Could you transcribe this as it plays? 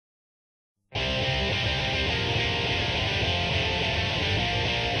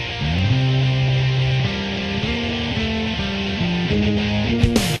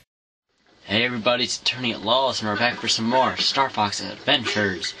everybody, it's Attorney at Lawless, and we're back for some more Starfox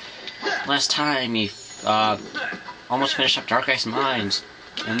adventures. Last time we almost finished up Dark Ice Mines.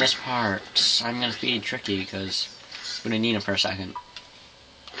 In this part, I'm gonna feed Tricky because I'm gonna need him for a second.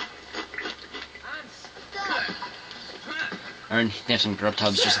 Or they have some grub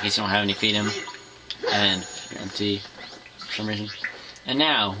tubs just in case you don't have any to feed him. And you're empty for some reason. And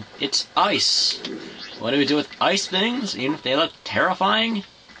now it's ice. What do we do with ice things? Even if they look terrifying?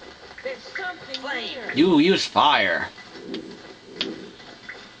 There's something here. You use fire.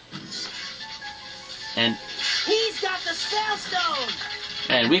 And He's got the spell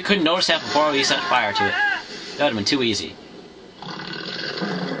stone. we couldn't notice that before we set fire to it. That would have been too easy.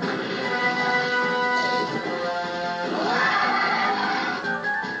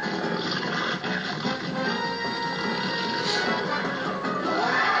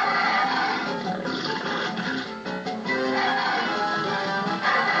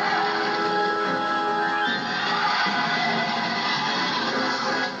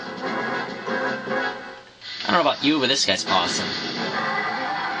 I don't know about you, but this guy's awesome.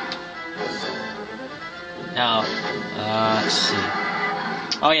 Now, let's see.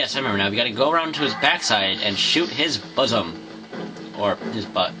 Oh yes, I remember now. We gotta go around to his backside and shoot his bosom. Or his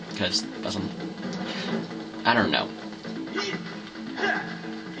butt, because bosom... I don't know.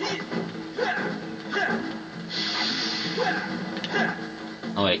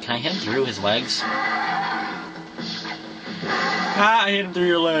 Oh wait, can I hit him through his legs? Ah, I hit him through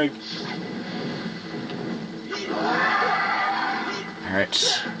your leg.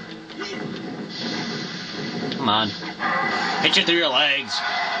 Alright. Come on. Hit you through your legs.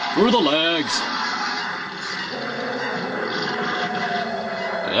 Through the legs.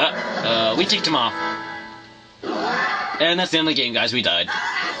 We ticked him off. And that's the end of the game, guys. We died.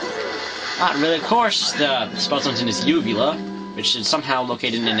 Not really. Of course, the spell stone's in his uvula, which is somehow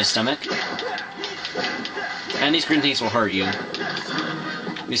located in his stomach. And these green things will hurt you.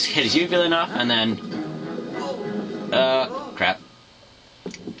 We just hit his uvula enough, and then... crap.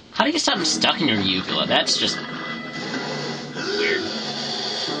 How do you get something stuck in your uvula? That's just... weird.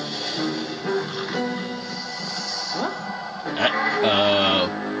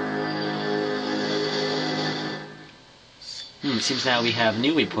 Seems now we have a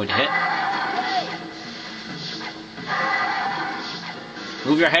new waypoint to hit.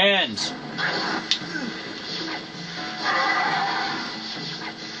 Move your hands!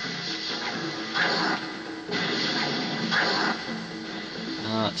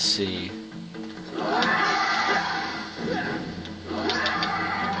 Let's see.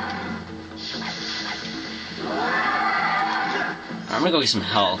 I'm gonna go get some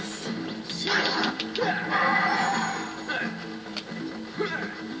health.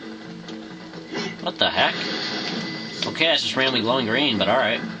 What the heck? Okay, that's just randomly glowing green, but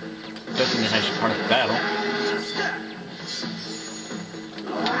alright. Don't think that's actually part of the battle.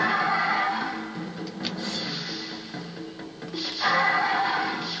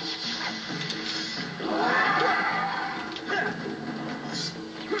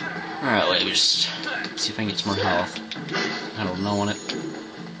 Alright, wait, just see if I can get some more health. I don't know on it.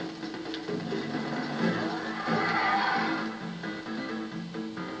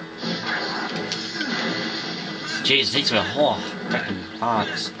 Jeez, it takes me a whole freaking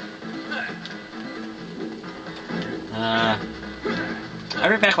box. I'll be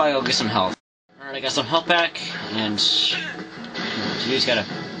right back while I go get some health. Alright, I got some health back, and you just gotta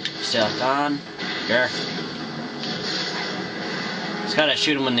stay locked on. Here. Just gotta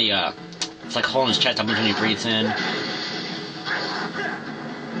shoot him when the, it's like a hole in his chest up when he breathes in.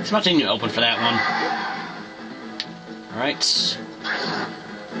 There's nothing to open for that one. Alright. It's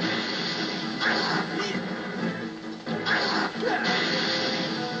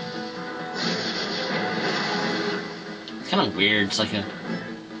kind of weird, it's like a...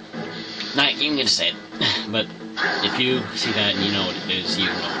 Not even gonna say it, but if you see that and you know what it is, you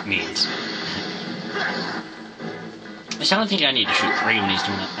know what it means. I don't think I need to shoot 3 when he's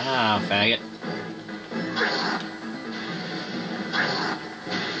doing that. Ah, faggot.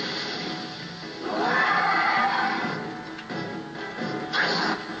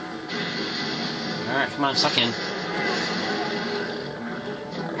 Alright, come on, suck in.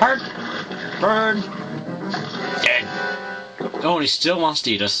 Hurt! Burn! Dead. Oh, and he still wants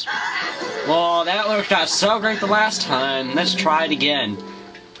to eat us. Well, that worked out so great the last time. Let's try it again.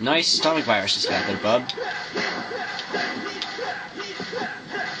 Nice stomach virus just got there, bub.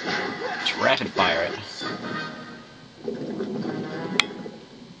 Let's rapid fire it.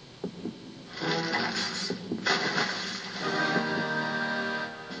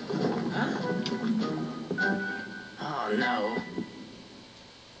 Oh no.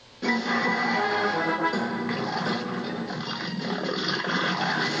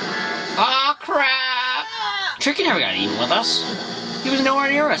 Tricky never got eaten with us. He was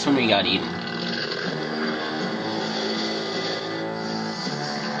nowhere near us when we got eaten.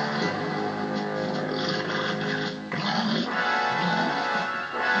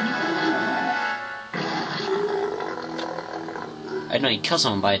 I know you kill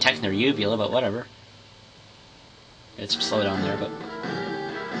someone by attacking their uvula, but whatever. It's slow down there, but...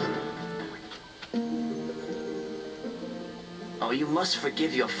 Oh, you must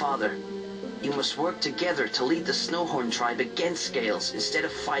forgive your father. You must work together to lead the Snowhorn tribe against Scales instead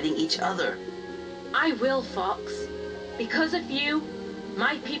of fighting each other. I will, Fox. Because of you,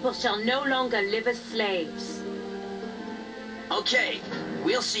 my people shall no longer live as slaves. Okay,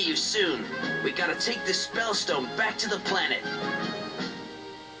 we'll see you soon. We gotta take this spellstone back to the planet.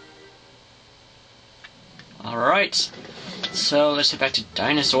 Alright, so let's head back to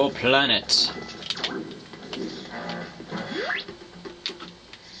Dinosaur Planet.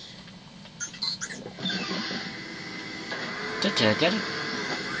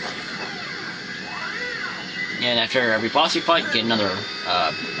 And after every boss you fight, you get another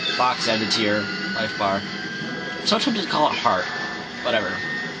box added to your life bar. Sometimes they call it heart. Whatever.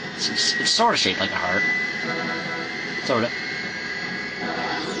 It's sort of shaped like a heart. Sort of.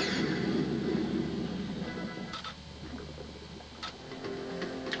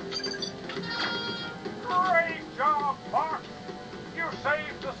 Great job, Fox! You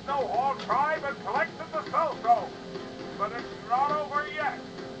saved the Snowhorn tribe and collected the spellstone. But it's not over yet.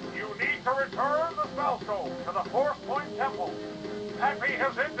 You need to return the spellstone to the Force Point Temple. Peppy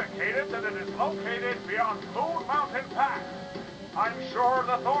has indicated that it is located beyond Moon Mountain Pass. I'm sure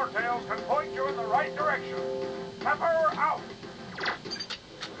the Thorntails can point you in the right direction. Pepper out!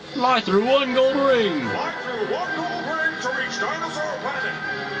 Fly through one gold ring! Fly through one gold ring to reach Dinosaur Planet.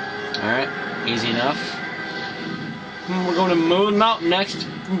 Alright, easy enough. We're going to Moon Mountain next.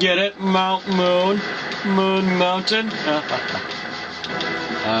 Get it? Mount Moon. Moon Mountain.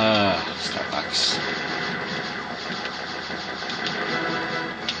 Starfox.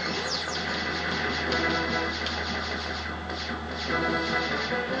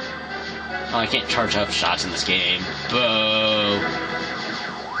 Oh, I can't charge up shots in this game. Boo!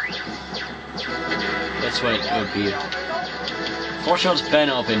 That's what it would be. Force field's been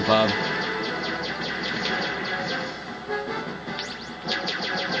open, bub.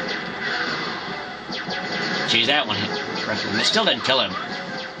 Geez, that one hit. It still didn't kill him.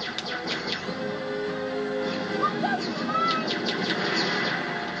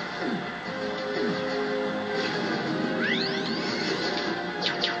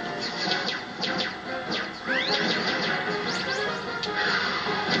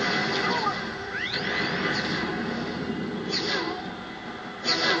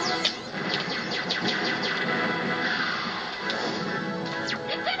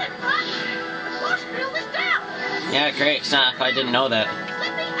 Yeah, great stuff. I didn't know that.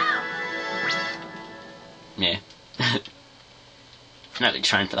 Yeah. Not really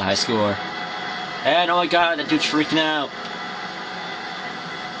trying for the high score. And oh my god, that dude's freaking out.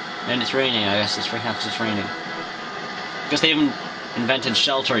 And it's raining, I guess it's freaking out because it's raining. Because they haven't invented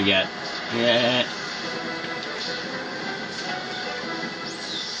shelter yet. Yeah.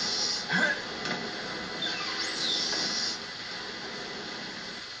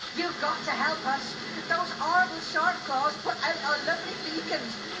 You've got to help us. Those horrible shark claws put out our lovely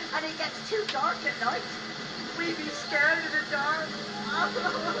beacons, and it gets too dark at night. We'd be scared in the dark.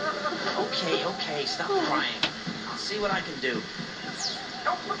 Okay, stop crying. I'll see what I can do.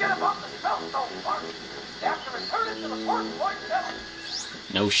 Don't forget about the spellstone, Mark. You have to return it to the Force Point Temple.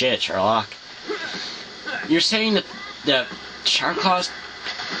 No shit, Sherlock. You're saying that the shark claws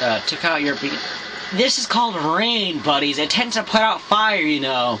took out your beacon? This is called rain, buddies. It tends to put out fire, you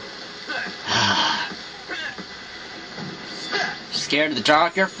know. Scared of the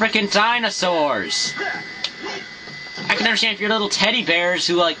dark? You're freaking dinosaurs! I can understand if you're little teddy bears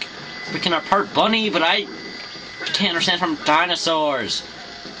who, like, freaking are part bunny, but I can't understand from dinosaurs.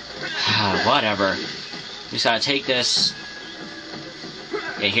 Whatever. We just gotta take this.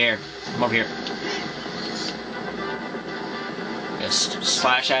 Okay, here. Come over here. Just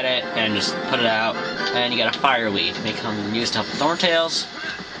slash at it and just put it out. And you got a fireweed. They come used to help the Thorntails.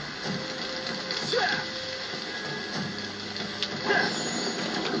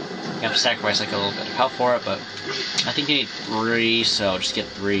 You have to sacrifice like a little bit of health for it, but I think you need 3, so just get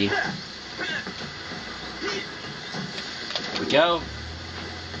 3. There we go.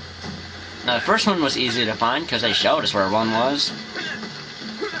 Now the first one was easy to find because they showed us where one was.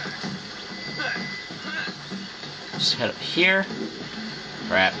 Just head up here.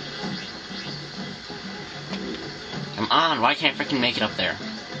 Crap. Come on, why can't I freaking make it up there?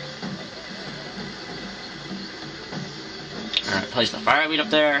 Alright, place the fireweed up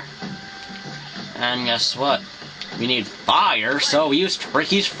there. And guess what? We need fire, so we use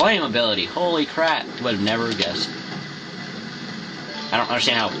Tricky's flame ability. Holy crap, would have never guessed. I don't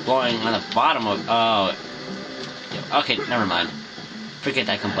understand how blowing on the bottom of... Oh. Okay, never mind. Forget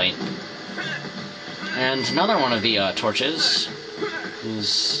that complaint. And another one of the torches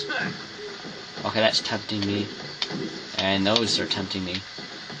is... Okay, that's tempting me. And those are tempting me.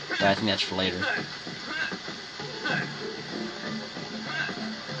 But I think that's for later.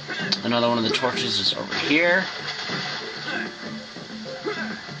 Another one of the torches is over here.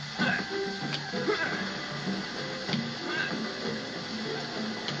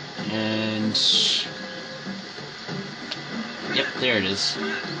 And... Yep, there it is.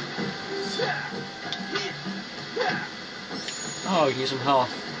 Oh, use some health.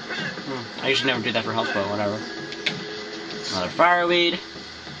 I usually never do that for health, but whatever. Another fireweed.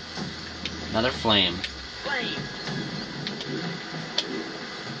 Another flame.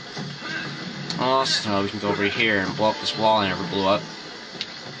 Also, we can go over here and blow up this wall I never blew up.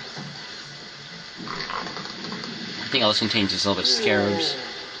 I think all this contains is a little bit of scarabs.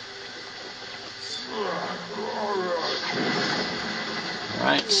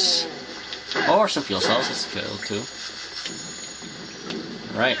 Alright. Or some fuel cells, that's cool too.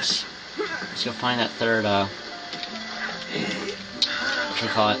 Alright. Let's go find that third, what should we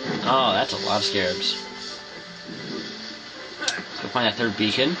call it? Oh, that's a lot of scarabs. Let's go find that third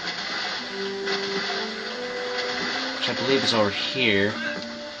beacon. Which I believe is over here.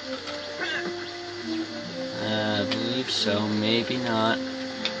 I believe so, maybe not.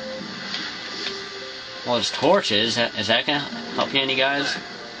 Well, there's torches. Is that gonna help you any, guys?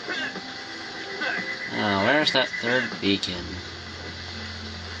 Oh, where's that third beacon?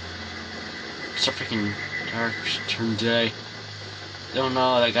 It's so freaking dark during day. Don't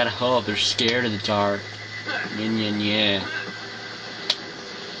know, they gotta hope. They're scared of the dark. Yin yin yeah.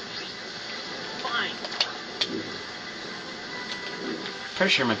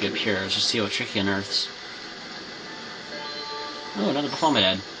 Pretty sure it might be up here. Let's just see what Tricky unearths. Oh, another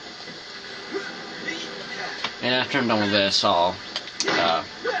Baphomet. And after I'm done with this, I'll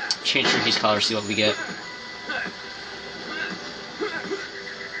change Tricky's color, see what we get. I'm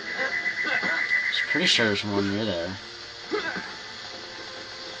pretty sure there's one near there.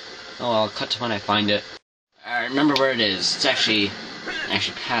 Oh, I'll cut to when I find it. I remember where it is. It's actually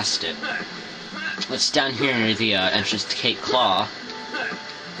past it. It's down here near the entrance to Cape Claw,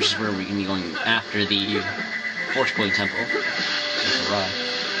 which is where we're gonna be going after the Force Pulling Temple.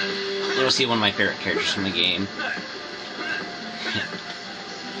 You'll see one of my favorite characters from the game.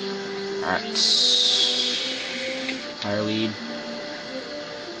 Alright. Fireweed.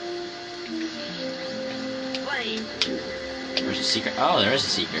 There's a secret. Oh, there is a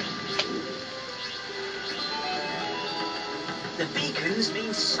secret. The beacons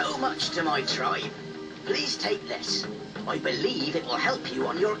mean so much to my tribe. Please take this. I believe it will help you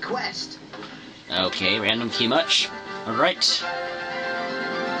on your quest. Okay, random key much. Alright.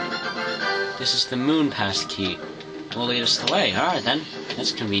 This is the Moon Pass key. It will lead us the way. Alright then.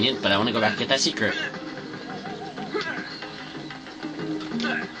 That's convenient, but I want to go back and get that secret.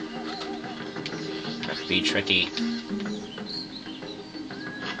 Gotta be tricky.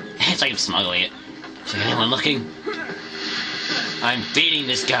 It's like I'm smuggling it. Is there anyone looking? I'm feeding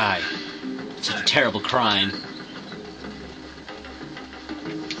this guy. It's a terrible crime.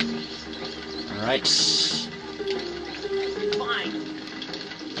 Alright. Fine.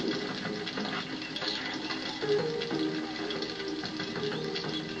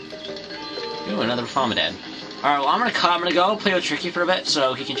 Ooh, another Baphomet. Alright, well I'm gonna go play with Tricky for a bit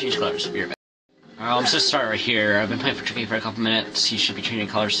so he can change colors. Be right back. Alright, I'm just gonna start right here. I've been playing for Tricky for a couple minutes. He should be changing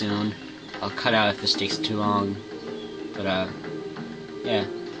color soon. I'll cut out if this takes too long. But yeah.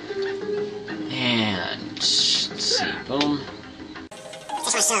 And let's see, boom.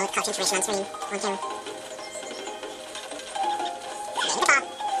 Just want to show caught information on screen, on camera.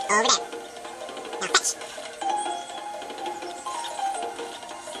 Over there. Now fetch.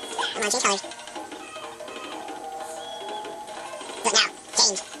 Come on, change colors. Look now,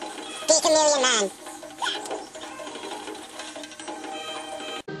 change. Be Chameleon Man.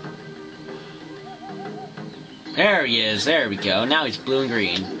 There he is, there we go. Now he's blue and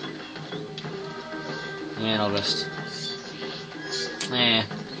green. And I'll just...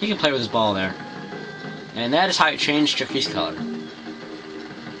 he can play with his ball there. And that is how you change Tricky's color.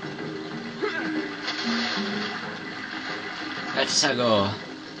 Let's go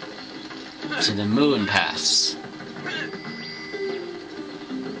to the Moon Pass.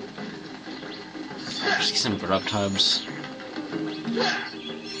 See some grub tubs.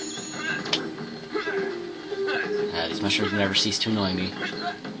 These mushrooms never cease to annoy me.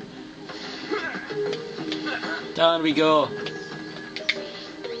 Down we go.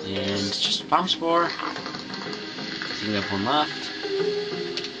 And it's just bomb spore. I think we have one left.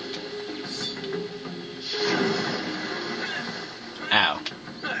 Ow.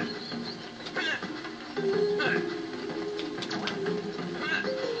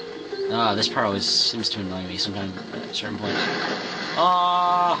 Ah, this part always seems to annoy me sometimes at certain points.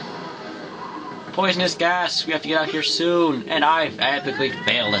 Ah! Poisonous gas! We have to get out here soon! And I've epically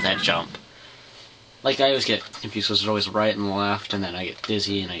failed at that jump. Like, I always get confused because it's always right and left, and then I get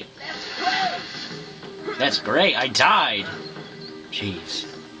dizzy and I get... That's great! I died! Jeez.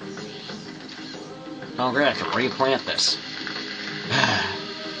 Oh great, I can replant this.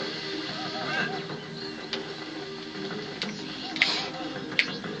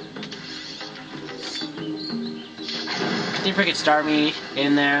 Did freaking start me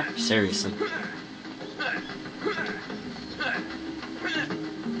in there? Seriously.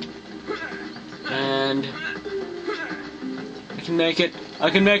 And I can make it. I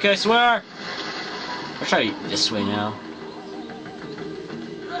can make it, I swear! I'll try this way now.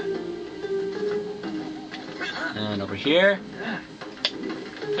 And over here.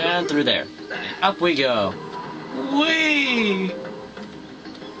 And through there. And up we go. Whee!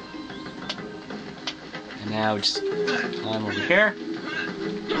 And now just climb over here.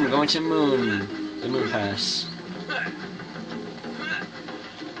 And we're going to the moon pass.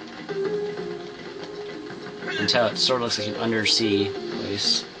 Until it sort of looks like an undersea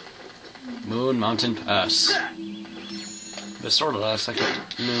place. Moon Mountain Pass. But it sort of looks like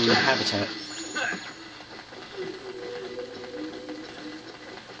a moon habitat.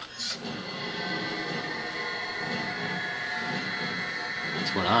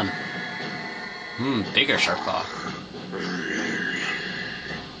 What's going on? Bigger shark claw.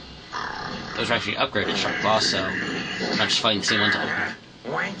 Those are actually upgraded shark claws, so I'm not just fighting the same ones all over.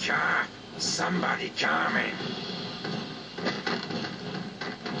 Wencha, somebody coming.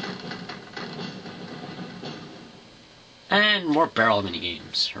 And more barrel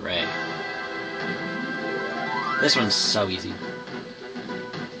minigames. Hooray. This one's so easy.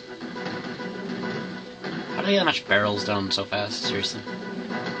 How do they get that much barrels down so fast? Seriously.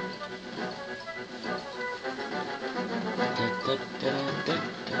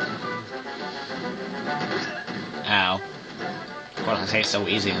 Ow. I want to say so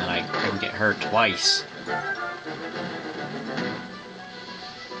easy and then I couldn't get hurt twice.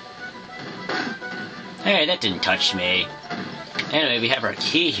 Hey, that didn't touch me. Anyway, we have our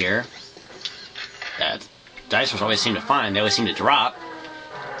key here. That dinosaurs always seem to find. They always seem to drop.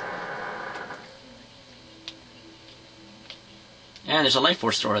 And there's a life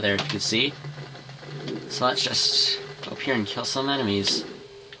force store there, if you can see. So let's just go up here and kill some enemies.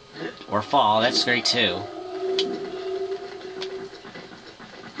 Or fall, that's great too.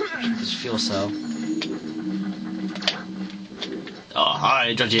 This fuel cell. Oh,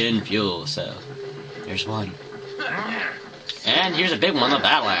 hydrogen fuel cell. There's one. And here's a big one, the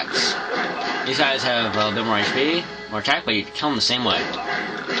battle axe. These guys have a bit more HP, more attack, but you can kill them the same way.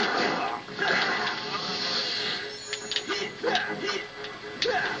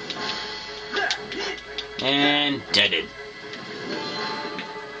 And deaded.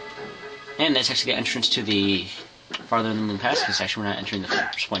 And that's actually the entrance to the farther in the moon pass section. We're not entering the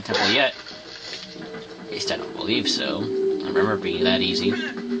first point temple yet. At least I don't believe so. I remember it being that easy.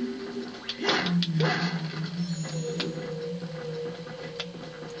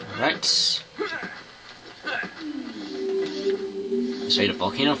 Alright. Let's wait a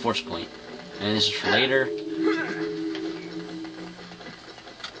volcano force point. And this is for later.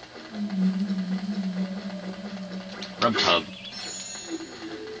 Rub tub.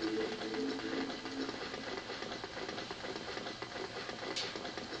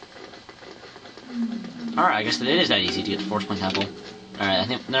 Alright, I guess that it is that easy to get the force point temple. Alright, I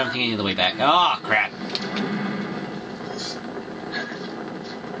think now I'm thinking of the way back. Oh crap.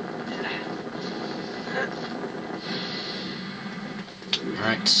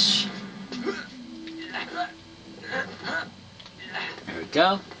 Alright. There we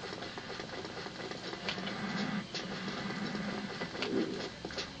go.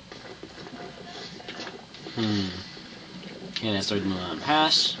 Okay, that's the moon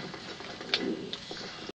pass.